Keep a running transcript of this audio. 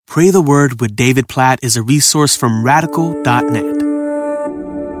Pray the Word with David Platt is a resource from radical.net.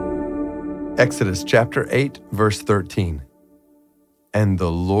 Exodus chapter 8, verse 13. And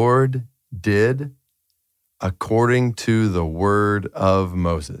the Lord did according to the word of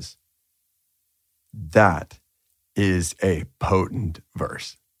Moses. That is a potent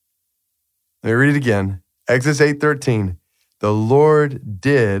verse. Let me read it again. Exodus 8:13. The Lord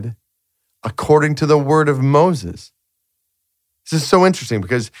did according to the word of Moses. This is so interesting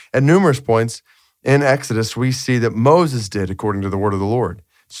because at numerous points in Exodus, we see that Moses did according to the word of the Lord.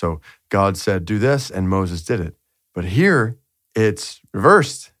 So God said, do this, and Moses did it. But here, it's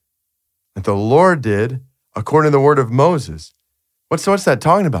reversed. That the Lord did according to the word of Moses. What's that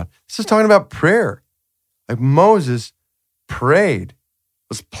talking about? This is talking about prayer. Like Moses prayed,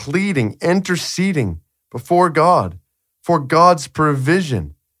 was pleading, interceding before God for God's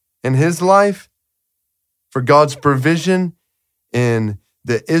provision in his life, for God's provision in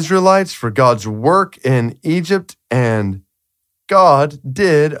the Israelites, for God's work in Egypt, and God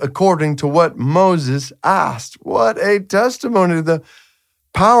did according to what Moses asked. What a testimony to the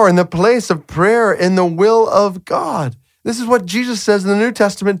power and the place of prayer in the will of God. This is what Jesus says in the New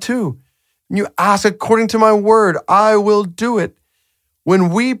Testament too. You ask according to my word, I will do it. When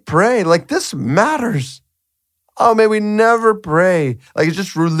we pray, like this matters. Oh, may we never pray like it's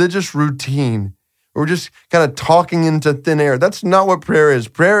just religious routine. We're just kind of talking into thin air. That's not what prayer is.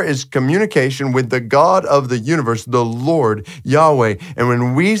 Prayer is communication with the God of the universe, the Lord, Yahweh. And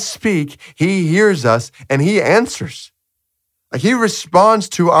when we speak, he hears us and he answers. Like he responds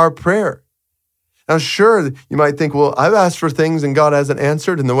to our prayer. Now, sure, you might think, well, I've asked for things and God hasn't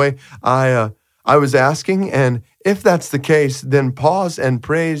answered in the way I was asking. And if that's the case, then pause and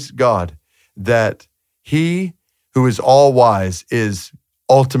praise God that he who is all wise is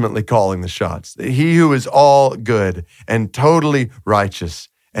ultimately calling the shots. He who is all good and totally righteous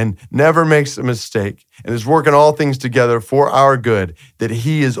and never makes a mistake and is working all things together for our good, that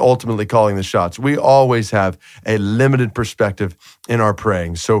he is ultimately calling the shots. We always have a limited perspective in our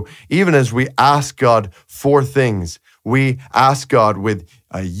praying. So even as we ask God for things, we ask God with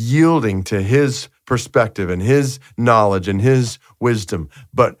a yielding to his perspective and his knowledge and his wisdom.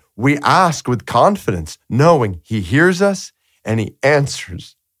 But we ask with confidence, knowing he hears us and he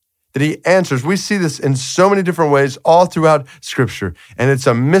answers. That he answers. We see this in so many different ways all throughout Scripture. And it's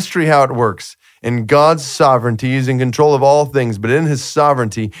a mystery how it works. In God's sovereignty, he's in control of all things. But in his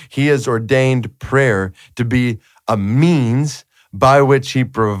sovereignty, he has ordained prayer to be a means by which he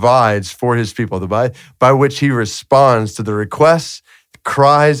provides for his people, by which he responds to the requests, the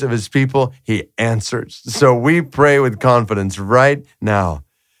cries of his people. He answers. So we pray with confidence right now.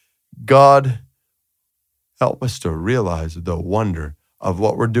 God, help us to realize the wonder of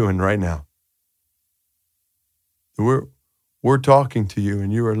what we're doing right now. We're talking to you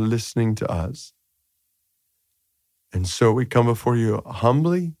and you are listening to us. And so we come before you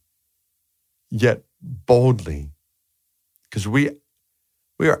humbly, yet boldly, because we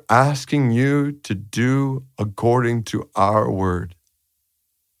are asking you to do according to our word.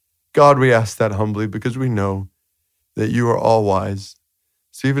 God, we ask that humbly because we know that you are all wise.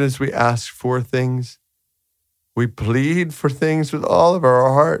 So even as we ask for things, we plead for things with all of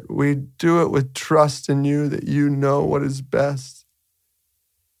our heart. We do it with trust in you that you know what is best,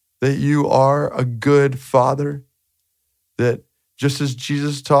 that you are a good Father, that just as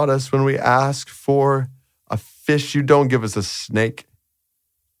Jesus taught us when we ask for a fish, you don't give us a snake.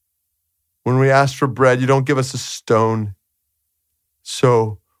 When we ask for bread, you don't give us a stone.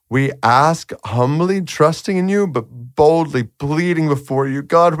 So we ask humbly, trusting in you, but boldly pleading before you.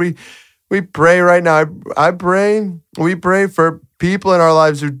 God, we pray right now. We pray for people in our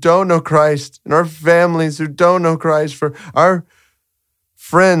lives who don't know Christ, and our families who don't know Christ, for our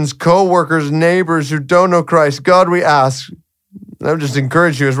friends, co-workers, neighbors who don't know Christ. God, we ask, and I would just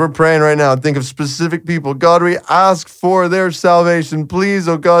encourage you as we're praying right now, think of specific people. God, we ask for their salvation. Please,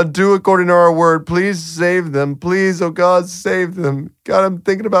 oh God, do according to our word. Please save them. Please, oh God, save them. God, I'm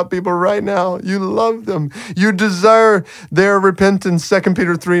thinking about people right now. You love them. You desire their repentance, 2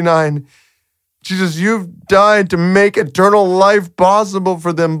 Peter 3:9. Jesus, you've died to make eternal life possible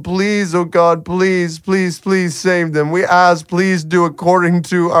for them. Please, oh God, please, please, please save them. We ask, please do according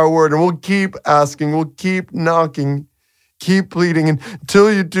to our word. And we'll keep asking. We'll keep knocking. Keep pleading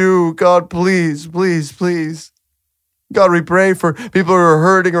until you do. God, please, please, please. God, we pray for people who are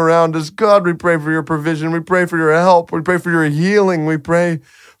hurting around us. God, we pray for your provision. We pray for your help. We pray for your healing. We pray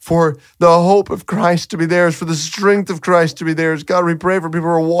for the hope of Christ to be theirs, for the strength of Christ to be theirs. God, we pray for people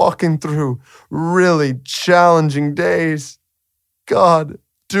who are walking through really challenging days. God,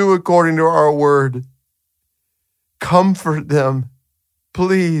 do according to our word. Comfort them.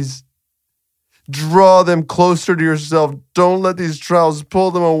 Please draw them closer to yourself. Don't let these trials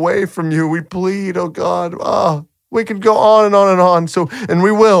pull them away from you. We plead, oh God. We could go on and on and on. And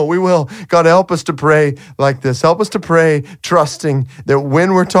we will. God, help us to pray like this. Help us to pray trusting that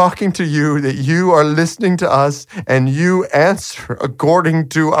when we're talking to you, that you are listening to us and you answer according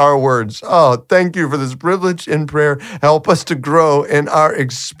to our words. Oh, thank you for this privilege in prayer. Help us to grow in our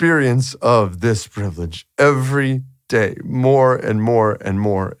experience of this privilege every day, more and more and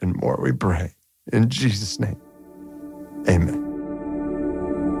more and more. We pray in Jesus' name. Amen.